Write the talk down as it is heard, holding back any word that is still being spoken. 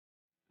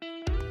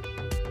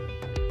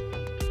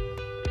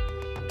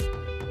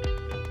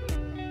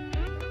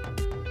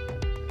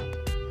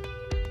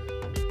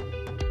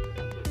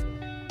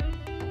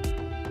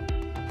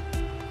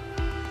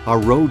Our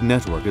road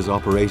network is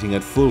operating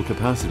at full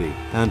capacity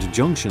and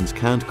junctions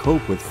can't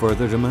cope with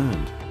further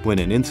demand. When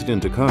an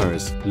incident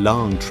occurs,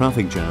 long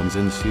traffic jams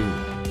ensue.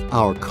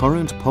 Our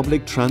current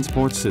public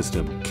transport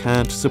system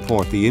can't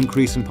support the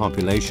increase in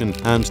population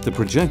and the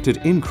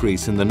projected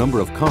increase in the number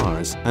of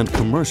cars and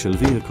commercial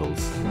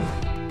vehicles.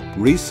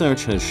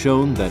 Research has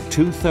shown that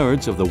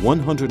 2/3 of the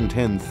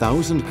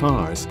 110,000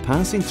 cars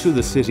passing through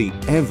the city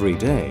every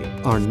day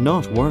are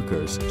not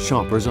workers,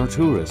 shoppers or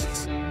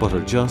tourists, but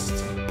are just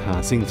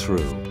passing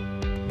through.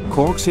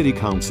 Cork City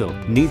Council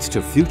needs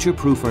to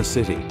future-proof our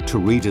city to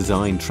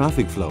redesign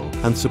traffic flow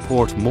and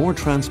support more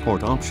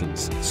transport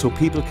options so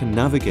people can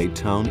navigate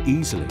town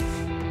easily.